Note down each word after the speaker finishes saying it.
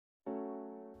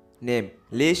Name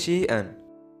Xian,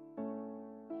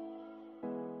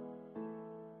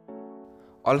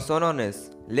 also known as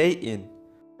Yin.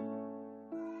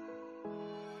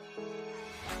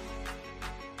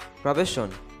 Profession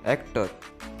actor.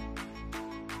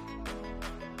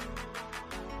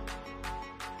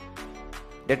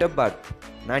 Date of birth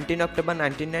 19 October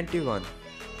 1991.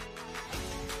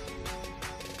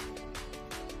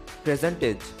 Present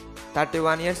age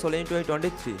 31 years old in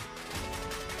 2023.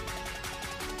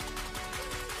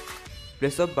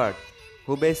 Place of birth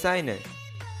Hubei, Xian.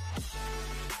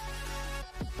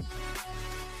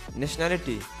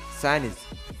 Nationality Chinese.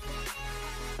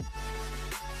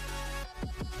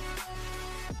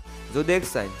 Zodiac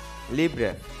sign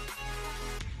Libra.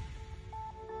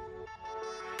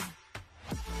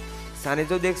 Sun is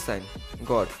zodiac sign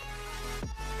God.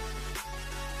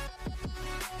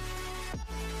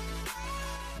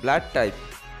 Blood type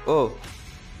O.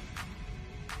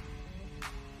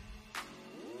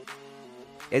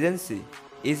 Agency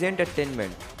is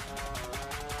entertainment.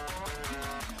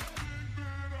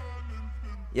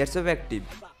 Years of active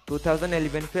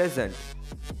 2011 present.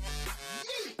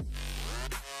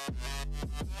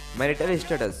 Marital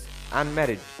status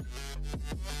unmarried.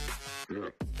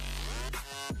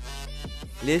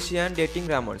 Xian dating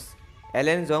rumors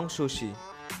Ellen Zhong Sushi.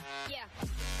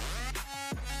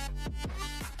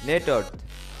 Net worth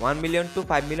 $1 million to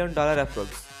 $5 million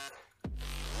approx.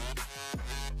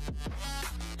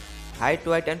 Height,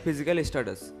 weight and physical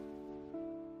status.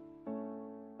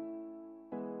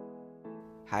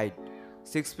 Height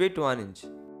 6 feet 1 inch.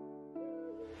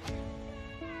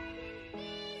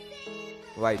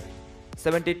 Weight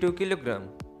 72 kg.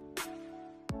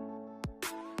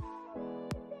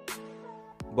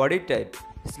 Body type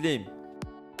slim.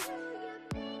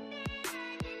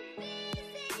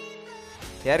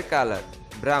 Hair color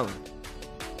brown.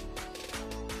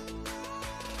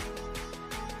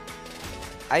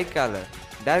 Eye color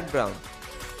dark brown.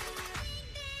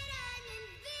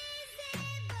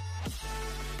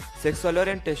 Sexual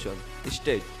orientation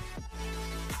straight.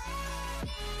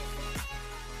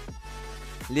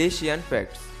 Xian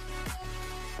facts.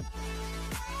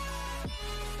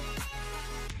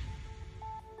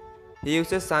 He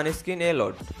uses sunscreen a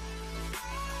lot.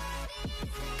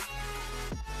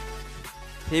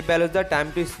 He values the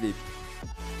time to sleep.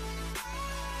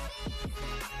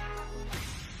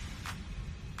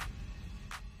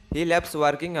 He loves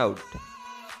working out.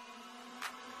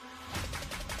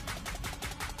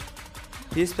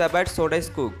 His favorite soda is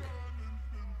Coke.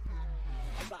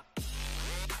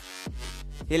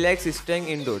 He likes staying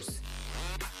indoors.